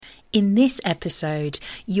In this episode,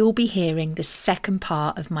 you'll be hearing the second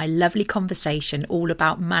part of my lovely conversation all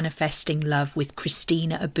about manifesting love with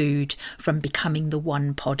Christina Abood from Becoming the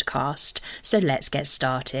One podcast. So let's get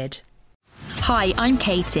started. Hi, I'm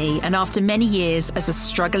Katie, and after many years as a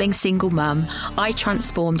struggling single mum, I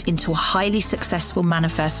transformed into a highly successful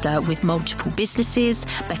manifester with multiple businesses,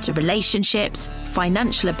 better relationships,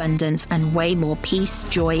 financial abundance, and way more peace,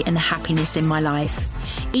 joy, and happiness in my life.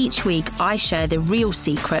 Each week, I share the real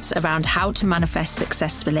secrets around how to manifest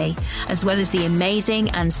successfully, as well as the amazing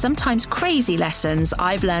and sometimes crazy lessons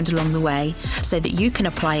I've learned along the way, so that you can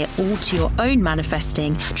apply it all to your own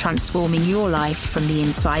manifesting, transforming your life from the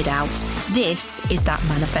inside out. This is That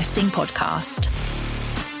Manifesting Podcast.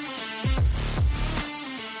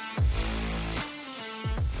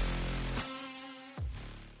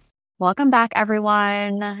 Welcome back,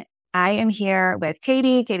 everyone. I am here with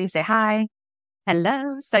Katie. Katie, say hi.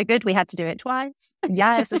 Hello. So good. We had to do it twice.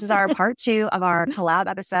 Yes, this is our part 2 of our collab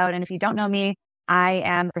episode. And if you don't know me, I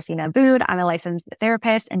am Christina Abood. I'm a licensed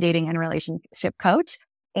therapist and dating and relationship coach.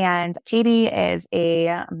 And Katie is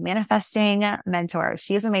a manifesting mentor.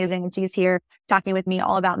 She is amazing. She's here talking with me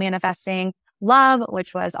all about manifesting love,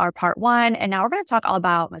 which was our part 1. And now we're going to talk all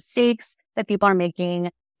about mistakes that people are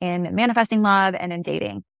making in manifesting love and in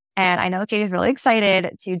dating. And I know Katie's really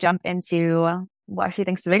excited to jump into what she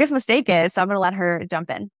thinks the biggest mistake is. So I'm going to let her jump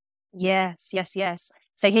in. Yes.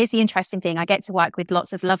 So here's the interesting thing. I get to work with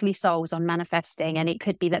lots of lovely souls on manifesting, and it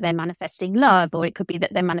could be that they're manifesting love, or it could be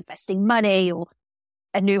that they're manifesting money or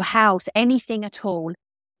a new house, anything at all.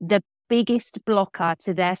 The biggest blocker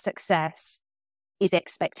to their success is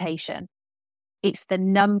expectation. It's the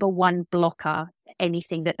number one blocker to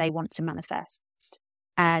anything that they want to manifest.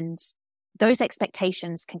 And those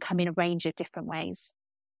expectations can come in a range of different ways.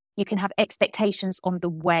 You can have expectations on the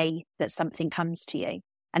way that something comes to you.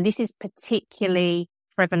 And this is particularly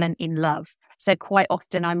prevalent in love. So quite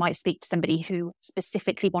often I might speak to somebody who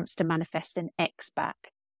specifically wants to manifest an ex back.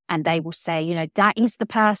 And they will say, that is the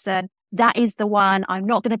person, that is the one. I'm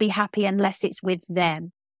not going to be happy unless it's with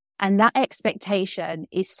them. And that expectation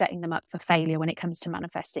is setting them up for failure when it comes to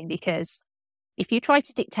manifesting, because if you try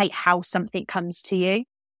to dictate how something comes to you,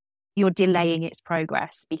 you're delaying its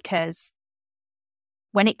progress. Because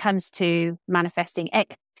when it comes to manifesting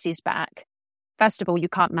exes back, first of all, you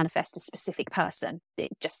can't manifest a specific person.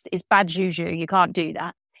 It just is bad juju. You can't do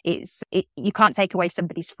that. You can't take away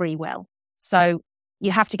somebody's free will. So you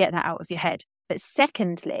have to get that out of your head. But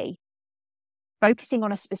secondly, focusing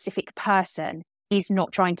on a specific person is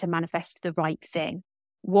not trying to manifest the right thing.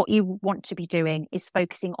 What you want to be doing is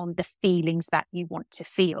focusing on the feelings that you want to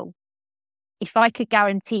feel. If I could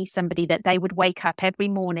guarantee somebody that they would wake up every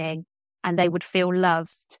morning and they would feel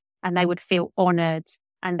loved and they would feel honored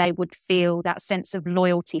and they would feel that sense of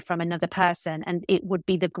loyalty from another person, and it would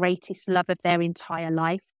be the greatest love of their entire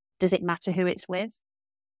life, does it matter who it's with?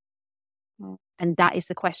 And that is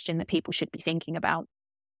the question that people should be thinking about.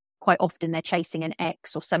 Quite often they're chasing an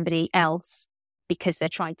ex or somebody else because they're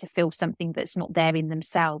trying to feel something that's not there in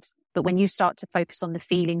themselves. But when you start to focus on the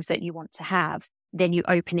feelings that you want to have, then you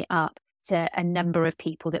open it up to a number of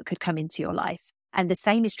people that could come into your life. And the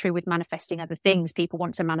same is true with manifesting other things. People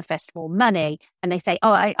want to manifest more money and they say,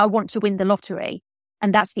 I want to win the lottery.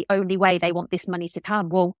 And that's the only way they want this money to come.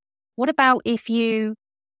 Well, what about if you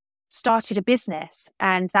started a business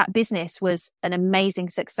and that business was an amazing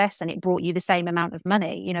success and it brought you the same amount of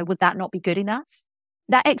money? Would that not be good enough?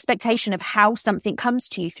 That expectation of how something comes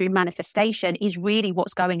to you through manifestation is really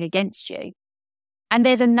what's going against you. And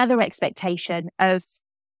there's another expectation of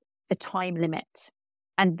the time limit.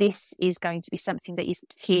 And this is going to be something that is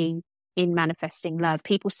key in manifesting love.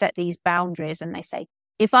 People set these boundaries and they say,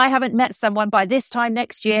 if I haven't met someone by this time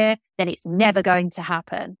next year, then it's never going to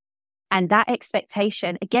happen. And that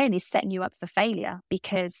expectation, again, is setting you up for failure,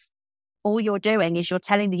 because all you're doing is you're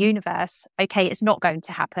telling the universe, okay, it's not going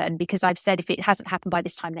to happen because I've said if it hasn't happened by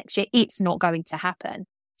this time next year, it's not going to happen.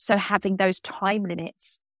 So having those time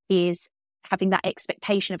limits is having that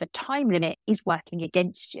expectation of a time limit is working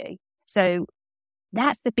against you. So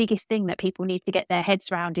that's the biggest thing that people need to get their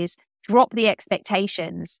heads around is drop the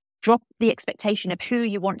expectations. Drop the expectation of who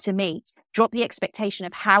you want to meet. Drop the expectation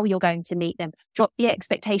of how you're going to meet them. Drop the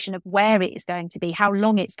expectation of where it is going to be, how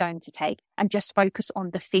long it's going to take, and just focus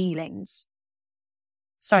on the feelings.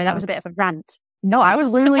 Sorry, that was a bit of a rant. No, I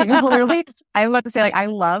was literally, I'm about to say, I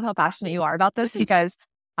love how passionate you are about this, because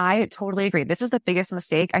I totally agree. This is the biggest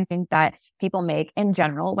mistake I think that people make in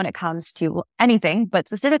general when it comes to anything, but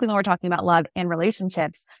specifically when we're talking about love and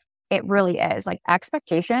relationships, it really is.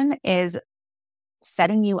 Expectation is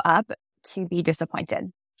setting you up to be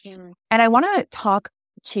disappointed. And I want to talk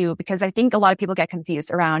too, because I think a lot of people get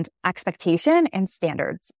confused around expectation and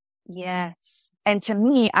standards. Yes. And to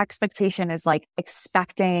me, expectation is like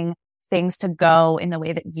expecting things to go in the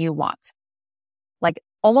way that you want, like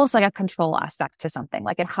almost like a control aspect to something,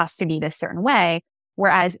 like it has to be this certain way.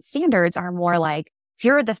 Whereas standards are more like,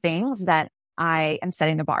 here are the things that I am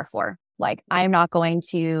setting the bar for. Like, I'm not going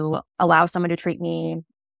to allow someone to treat me,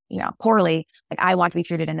 poorly. Like, I want to be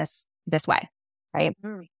treated in this way. Right.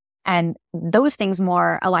 Mm. And those things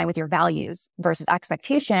more align with your values versus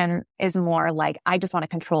expectation is more like, I just want to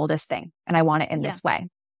control this thing and I want it in this way.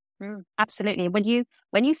 Absolutely. When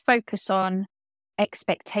you focus on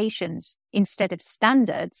expectations instead of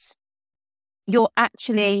standards, you're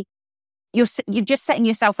just setting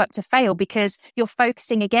yourself up to fail, because you're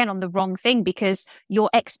focusing again on the wrong thing, because your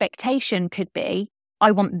expectation could be,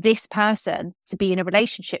 I want this person to be in a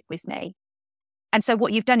relationship with me. And so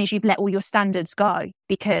what you've done is you've let all your standards go,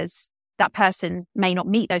 because that person may not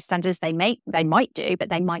meet those standards. They might do, but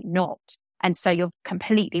they might not. And so you're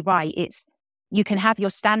completely right. You can have your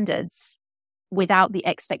standards without the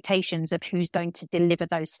expectations of who's going to deliver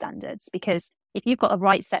those standards. Because if you've got a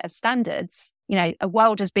right set of standards, a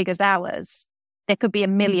world as big as ours, there could be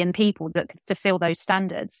 1 million people that could fulfill those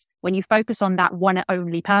standards. When you focus on that one and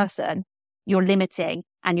only person, you're limiting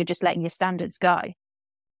and you're just letting your standards go.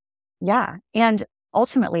 Yeah. And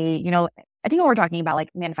ultimately, I think when we're talking about like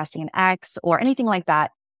manifesting an ex or anything like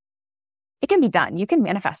that, it can be done. You can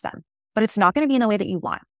manifest them, but it's not going to be in the way that you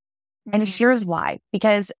want. And here's why.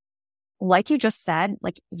 Because like you just said,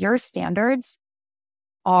 like your standards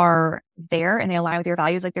are there and they align with your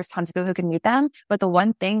values. Like there's tons of people who can meet them. But the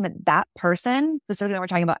one thing that person, specifically when we're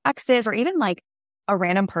talking about exes or even like a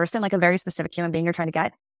random person, like a very specific human being you're trying to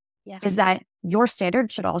get, is that your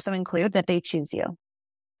standard should also include that they choose you.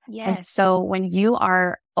 Yes. And so when you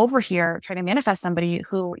are over here trying to manifest somebody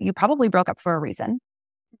who you probably broke up for a reason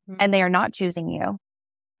and they are not choosing you,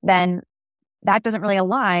 then that doesn't really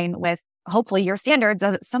align with hopefully your standards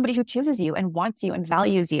of somebody who chooses you and wants you and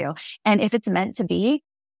values you. And if it's meant to be,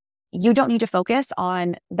 you don't need to focus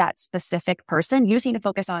on that specific person. You just need to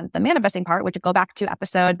focus on the manifesting part, which go back to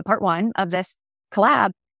part 1 of this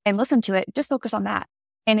collab and listen to it. Just focus on that.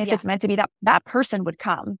 And if it's meant to be, that person would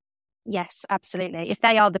come. Yes, absolutely. If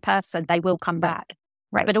they are the person, they will come back.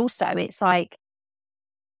 Right. But also it's like,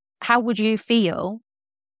 how would you feel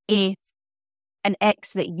if an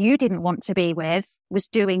ex that you didn't want to be with was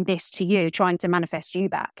doing this to you, trying to manifest you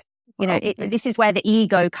back? This is where the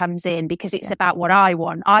ego comes in, because it's about what I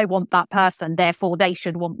want. I want that person, therefore they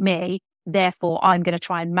should want me. Therefore, I'm going to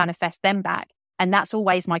try and manifest them back. And that's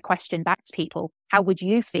always my question back to people. How would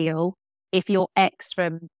you feel if your ex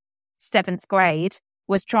from 7th grade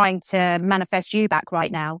was trying to manifest you back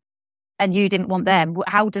right now and you didn't want them?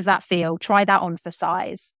 How does that feel? Try that on for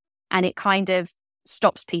size. And it kind of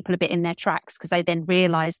stops people a bit in their tracks, because they then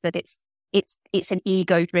realize that it's an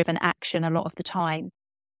ego-driven action a lot of the time.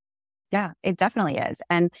 Yeah, it definitely is.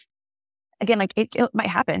 And again, like it might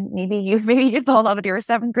happen. Maybe you fall in love with your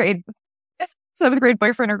 7th grade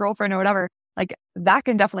boyfriend or girlfriend or whatever. Like that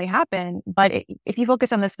can definitely happen. But if you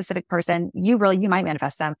focus on this specific person, you might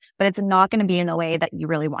manifest them, but it's not going to be in the way that you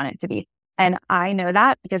really want it to be. And I know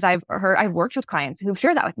that because I've worked with clients who've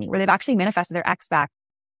shared that with me, where they've actually manifested their ex back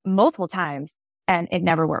multiple times and it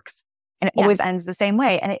never works. And it always ends the same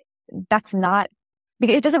way. And that's not,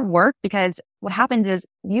 because it doesn't work, because what happens is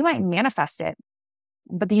you might manifest it,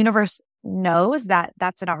 but the universe knows that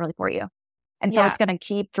that's not really for you. And so it's going to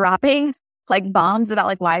keep dropping like bombs about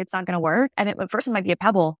like why it's not going to work. And at first it might be a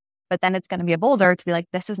pebble, but then it's going to be a boulder to be like,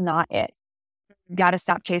 this is not it. You got to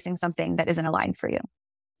stop chasing something that isn't aligned for you.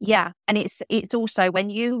 Yeah. And it's also when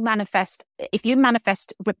if you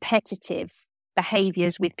manifest repetitive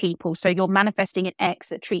behaviors with people, so you're manifesting an ex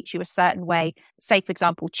that treats you a certain way, say, for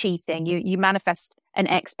example, cheating, you manifest an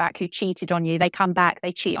ex back who cheated on you, they come back,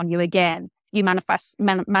 they cheat on you again, you manifest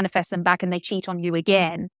them back and they cheat on you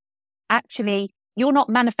again. Actually, you're not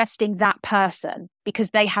manifesting that person because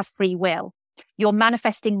they have free will. You're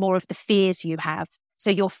manifesting more of the fears you have. So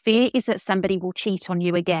your fear is that somebody will cheat on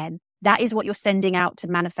you again. That is what you're sending out to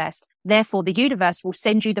manifest. Therefore, the universe will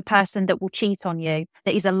send you the person that will cheat on you,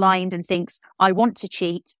 that is aligned and thinks, I want to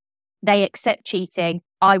cheat. They accept cheating.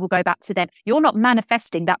 I will go back to them. You're not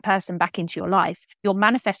manifesting that person back into your life. You're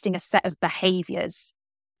manifesting a set of behaviors.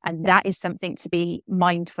 And that is something to be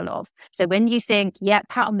mindful of. So when you think,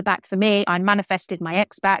 pat on the back for me, I manifested my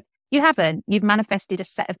ex back, you haven't. You've manifested a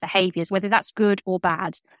set of behaviors, whether that's good or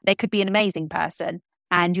bad. They could be an amazing person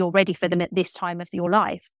and you're ready for them at this time of your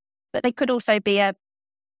life. But they could also be a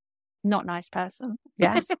not nice person.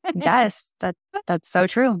 Yes. Yes. That's so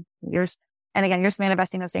true. And again, you're just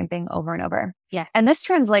manifesting the same thing over and over. Yeah. And this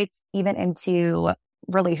translates even into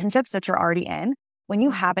relationships that you're already in. When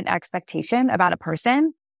you have an expectation about a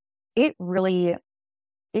person, it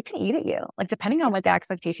can eat at you. Like, depending on what the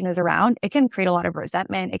expectation is around, it can create a lot of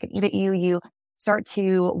resentment. It can eat at you. You start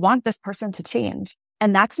to want this person to change.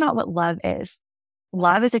 And that's not what love is.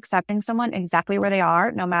 Love is accepting someone exactly where they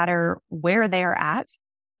are, no matter where they are at.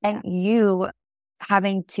 And you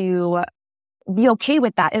having to be okay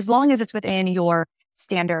with that, as long as it's within your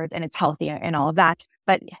standards and it's healthy and all of that.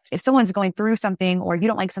 But if someone's going through something, or you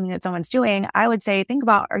don't like something that someone's doing, I would say, think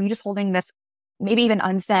about, are you just holding this maybe even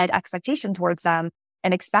unsaid expectation towards them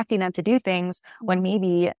and expecting them to do things when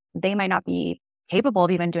maybe they might not be capable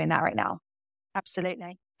of even doing that right now?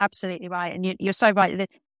 Absolutely. Absolutely right. And you're so right.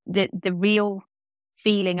 The real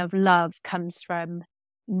feeling of love comes from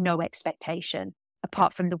no expectation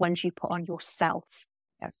apart from the ones you put on yourself.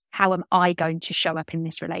 Yes. How am I going to show up in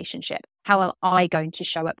this relationship? How am I going to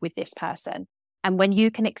show up with this person? And when you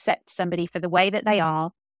can accept somebody for the way that they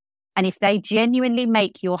are, and if they genuinely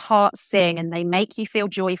make your heart sing and they make you feel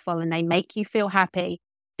joyful and they make you feel happy,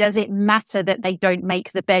 does it matter that they don't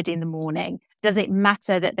make the bed in the morning? Does it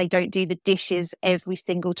matter that they don't do the dishes every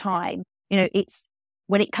single time?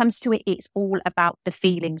 When it comes to it, it's all about the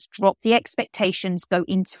feelings. Drop the expectations, go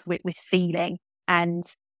into it with feeling, and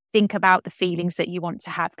think about the feelings that you want to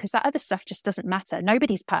have, because that other stuff just doesn't matter.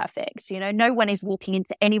 Nobody's perfect. No one is walking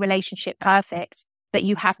into any relationship perfect, but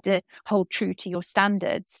you have to hold true to your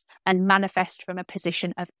standards and manifest from a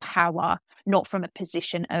position of power, not from a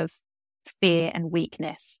position of fear and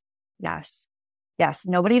weakness. Yes.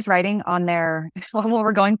 Nobody's writing on their, when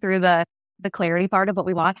we're going through the clarity part of what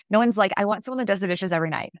we want. No one's like, I want someone that does the dishes every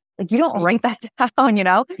night. Like, you don't write that down,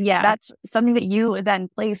 Yeah. That's something that you then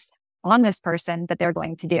place on this person that they're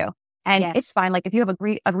going to do. And it's fine. Like, if you have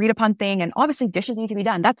agreed upon thing, and obviously dishes need to be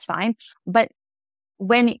done, that's fine. But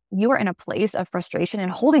when you are in a place of frustration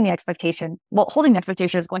and holding the expectation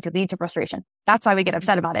is going to lead to frustration. That's why we get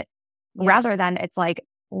upset about it. Yeah. Rather than it's like,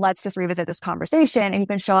 let's just revisit this conversation, and you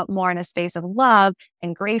can show up more in a space of love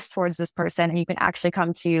and grace towards this person. And you can actually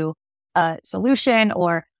come to a solution,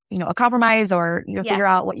 or, a compromise, or, figure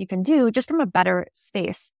out what you can do just from a better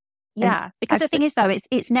space. Yeah. Because the thing is, though,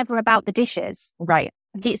 it's never about the dishes. Right.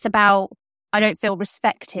 It's about, I don't feel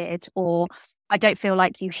respected, or I don't feel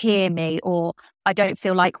like you hear me, or I don't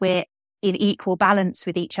feel like we're in equal balance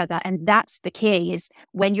with each other. And that's the key, is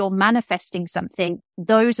when you're manifesting something,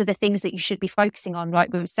 those are the things that you should be focusing on.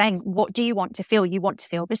 Like we were saying, what do you want to feel? You want to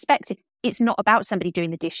feel respected. It's not about somebody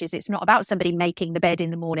doing the dishes. It's not about somebody making the bed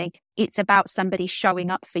in the morning. It's about somebody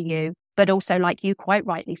showing up for you. But also, like you quite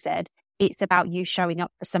rightly said, it's about you showing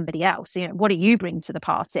up for somebody else. What do you bring to the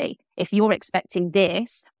party? If you're expecting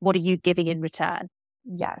this, what are you giving in return?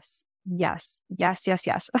 Yes.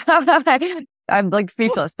 I'm like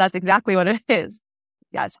speechless. That's exactly what it is.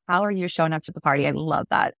 Yes. How are you showing up to the party? I love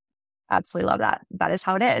that. Absolutely love that. That is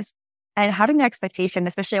how it is. And having the expectation,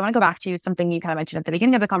 especially, I want to go back to something you kind of mentioned at the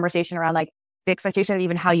beginning of the conversation around like the expectation of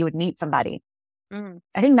even how you would meet somebody.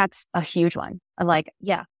 I think that's a huge one. Of like,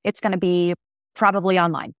 it's going to be probably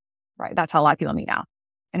online, right? That's how a lot of people meet now.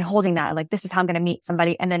 And holding that, like, this is how I'm going to meet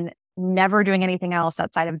somebody, and then never doing anything else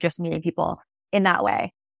outside of just meeting people in that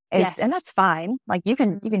way. And that's fine. Like, you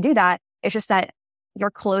can do that. It's just that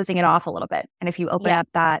you're closing it off a little bit. And if you open up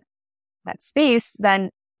that space, then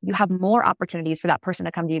you have more opportunities for that person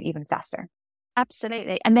to come to you even faster.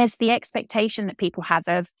 Absolutely. And there's the expectation that people have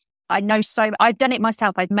of, I've done it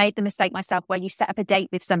myself. I've made the mistake myself, where you set up a date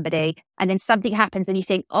with somebody and then something happens and you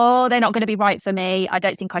think, oh, they're not going to be right for me. I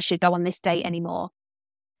don't think I should go on this date anymore.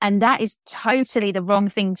 And that is totally the wrong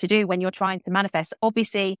thing to do when you're trying to manifest.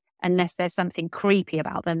 Obviously, unless there's something creepy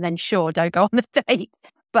about them, then sure, don't go on the date.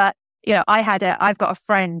 But, I've got a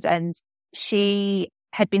friend, and she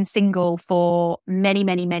had been single for many,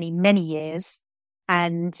 many, many, many years.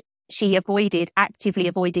 And she actively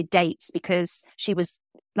avoided dates because she was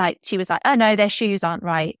like, oh no, their shoes aren't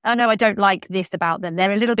right. Oh no, I don't like this about them.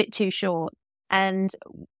 They're a little bit too short. And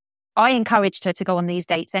I encouraged her to go on these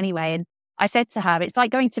dates anyway. And I said to her, it's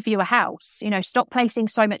like going to view a house, stop placing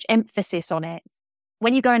so much emphasis on it.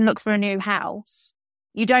 When you go and look for a new house,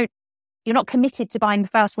 you're not committed to buying the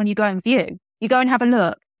first one you go and view. You go and have a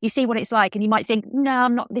look, you see what it's like, and you might think,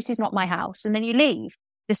 no, this is not my house. And then you leave.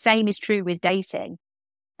 The same is true with dating.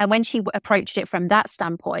 And when she approached it from that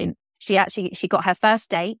standpoint, she got her first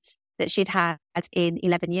date that she'd had in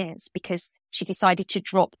 11 years because she decided to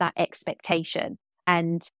drop that expectation.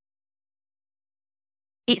 And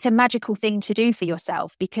it's a magical thing to do for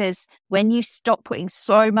yourself, because when you stop putting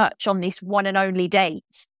so much on this one and only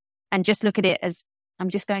date and just look at it as, I'm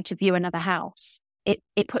just going to view another house,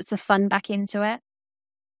 it puts the fun back into it.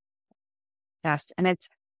 Yes. And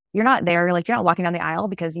you're not there, like you're not walking down the aisle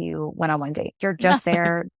because you went on one date. You're just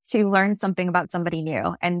there to learn something about somebody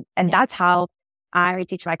new. And that's how I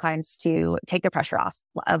teach my clients to take the pressure off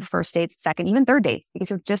of first dates, second, even third dates, because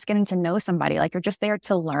you're just getting to know somebody. Like you're just there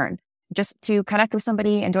to learn, just to connect with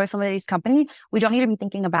somebody, enjoy somebody's company. We don't need to be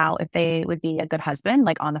thinking about if they would be a good husband,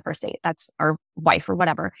 like on the first date, that's our wife or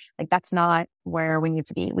whatever. Like that's not where we need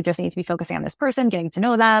to be. We just need to be focusing on this person, getting to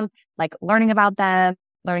know them, like learning about them,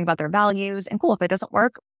 learning about their values. And cool, if it doesn't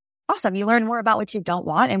work, awesome. You learn more about what you don't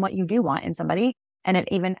want and what you do want in somebody. And it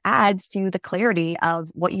even adds to the clarity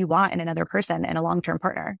of what you want in another person and a long-term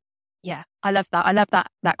partner. Yeah, I love that. I love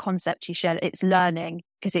that concept you shared. It's learning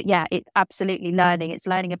because it's absolutely learning. It's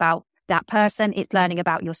learning about that person. It's learning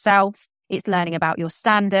about yourself. It's learning about your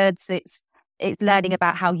standards. It's learning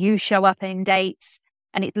about how you show up in dates,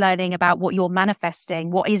 and it's learning about what you're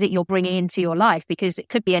manifesting. What is it you're bringing into your life? Because it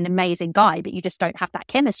could be an amazing guy, but you just don't have that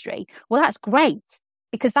chemistry. Well, that's great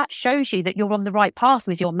because that shows you that you're on the right path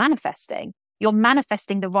with your manifesting. You're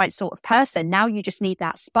manifesting the right sort of person. Now you just need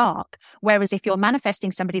that spark. Whereas if you're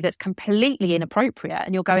manifesting somebody that's completely inappropriate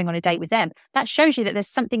and you're going on a date with them, that shows you that there's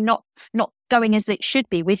something not going as it should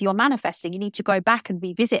be with your manifesting. You need to go back and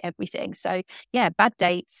revisit everything. So yeah, bad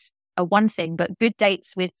dates are one thing, but good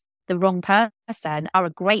dates with the wrong person are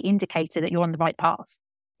a great indicator that you're on the right path.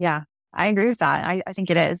 Yeah, I agree with that. I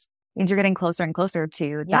think it is. It means you're getting closer and closer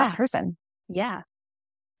to that person. Yeah.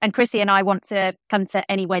 And Chrissy and I want to come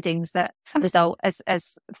to any weddings that result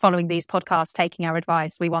as following these podcasts, taking our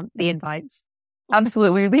advice. We want the invites.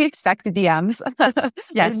 Absolutely. We expect the DMs.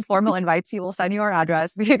 Yes. Formal invites. You will send you our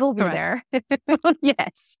address. We will be there.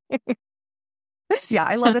 Yes. Yeah.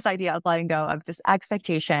 I love this idea of letting go of just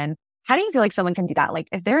expectation. How do you feel like someone can do that? Like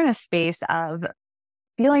if they're in a space of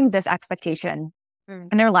feeling this expectation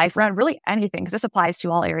in their life around really anything, because this applies to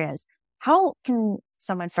all areas, how can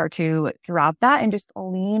someone start to drop that and just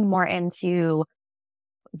lean more into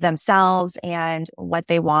themselves and what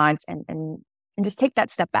they want and just take that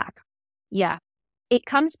step back? Yeah. It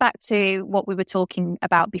comes back to what we were talking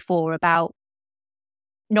about before, about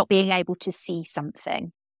not being able to see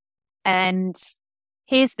something. And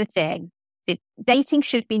here's the thing. Dating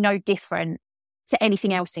should be no different to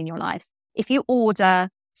anything else in your life. If you order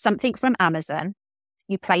something from Amazon,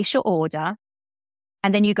 you place your order,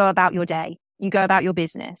 and then you go about your day. You go about your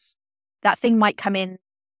business. That thing might come in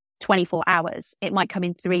 24 hours. It might come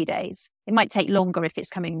in 3 days. It might take longer if it's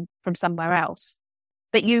coming from somewhere else.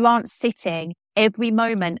 But you aren't sitting every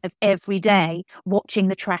moment of every day watching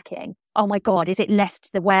the tracking. Oh my God, is it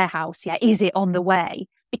left the warehouse? Yeah. Is it on the way?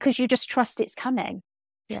 Because you just trust it's coming.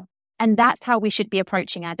 Yeah. And that's how we should be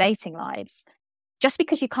approaching our dating lives. Just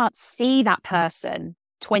because you can't see that person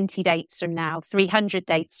 20 dates from now, 300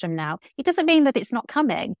 dates from now, it doesn't mean that it's not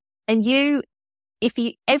coming. And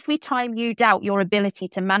every time you doubt your ability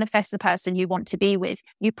to manifest the person you want to be with,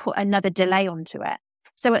 you put another delay onto it.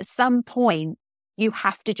 So at some point, you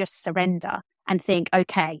have to just surrender and think,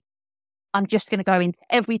 okay, I'm just going to go into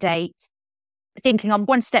every date thinking I'm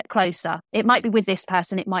one step closer. It might be with this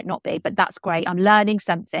person, it might not be, but that's great. I'm learning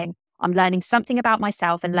something. I'm learning something about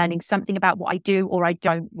myself and learning something about what I do or I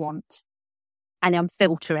don't want. And I'm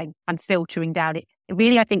filtering down. It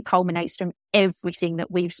really, I think, culminates from everything that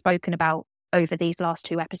we've spoken about over these last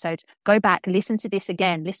 2 episodes. Go back, listen to this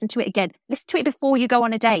again, listen to it again, listen to it before you go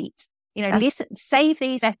on a date. Save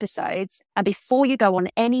these episodes, and before you go on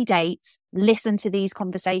any dates, listen to these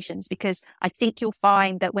conversations, because I think you'll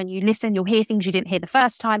find that when you listen, you'll hear things you didn't hear the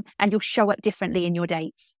first time, and you'll show up differently in your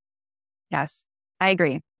dates. Yes, I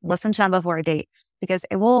agree. Listen to them before a date, because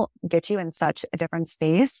it will get you in such a different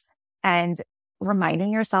space. And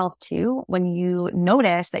reminding yourself too, when you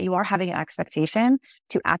notice that you are having an expectation,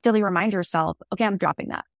 to actively remind yourself, okay, I'm dropping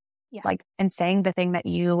that. Yeah. And saying the thing that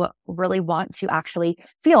you really want to actually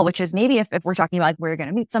feel, which is maybe if we're talking about we're going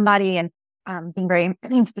to meet somebody and being very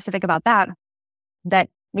specific about that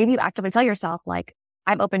maybe you actively tell yourself,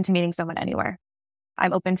 I'm open to meeting someone anywhere.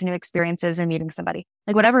 I'm open to new experiences and meeting somebody.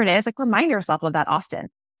 Whatever it is, remind yourself of that often.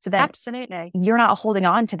 So that absolutely, you're not holding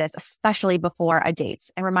on to this, especially before a date,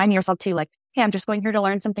 and reminding yourself too, hey, I'm just going here to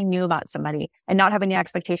learn something new about somebody, and not having the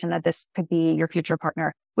expectation that this could be your future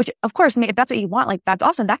partner, which of course, if that's what you want, that's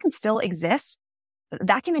awesome. That can still exist.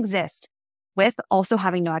 That can exist with also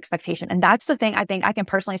having no expectation. And that's the thing I think I can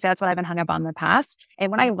personally say that's what I've been hung up on in the past. And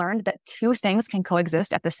when I learned that 2 things can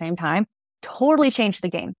coexist at the same time, totally changed the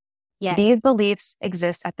game. Yes. These beliefs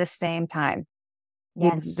exist at the same time.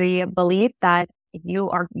 Yes. The belief that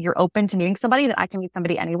you're open to meeting somebody, that I can meet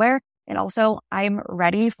somebody anywhere. And also I'm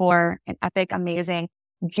ready for an epic, amazing,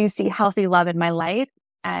 juicy, healthy love in my life.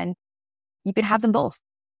 And you can have them both.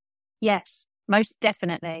 Yes, most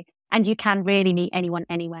definitely. And you can really meet anyone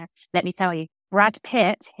anywhere. Let me tell you, Brad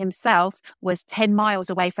Pitt himself was 10 miles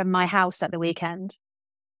away from my house at the weekend.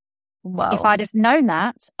 Whoa. If I'd have known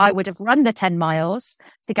that, I would have run the 10 miles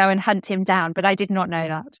to go and hunt him down, but I did not know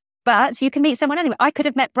that. But you can meet someone anywhere. I could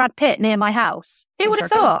have met Brad Pitt near my house. Who would have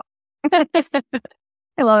thought? I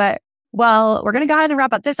love it. Well, we're going to go ahead and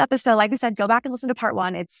wrap up this episode. Like I said, go back and listen to part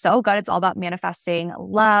 1. It's so good. It's all about manifesting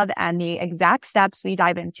love and the exact steps we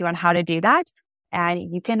dive into on how to do that.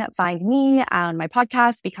 And you can find me on my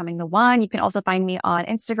podcast, Becoming the One. You can also find me on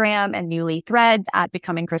Instagram and newly Threads at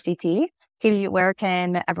Becoming Chrissy T. Katie, where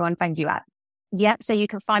can everyone find you at? Yep. So you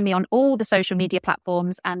can find me on all the social media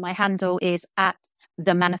platforms, and my handle is at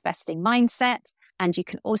The Manifesting Mindset. And you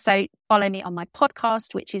can also follow me on my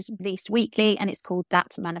podcast, which is released weekly, and it's called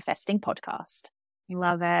That Manifesting Podcast.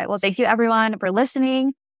 Love it. Well, thank you everyone for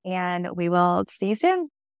listening, and we will see you soon.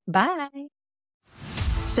 Bye.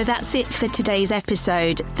 So that's it for today's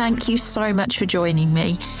episode. Thank you so much for joining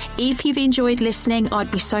me. If you've enjoyed listening, I'd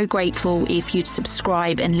be so grateful if you'd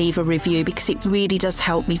subscribe and leave a review, because it really does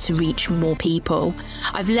help me to reach more people.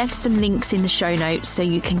 I've left some links in the show notes so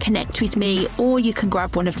you can connect with me, or you can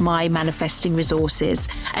grab one of my manifesting resources.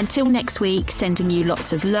 Until next week, sending you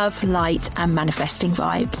lots of love, light, and manifesting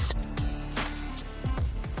vibes.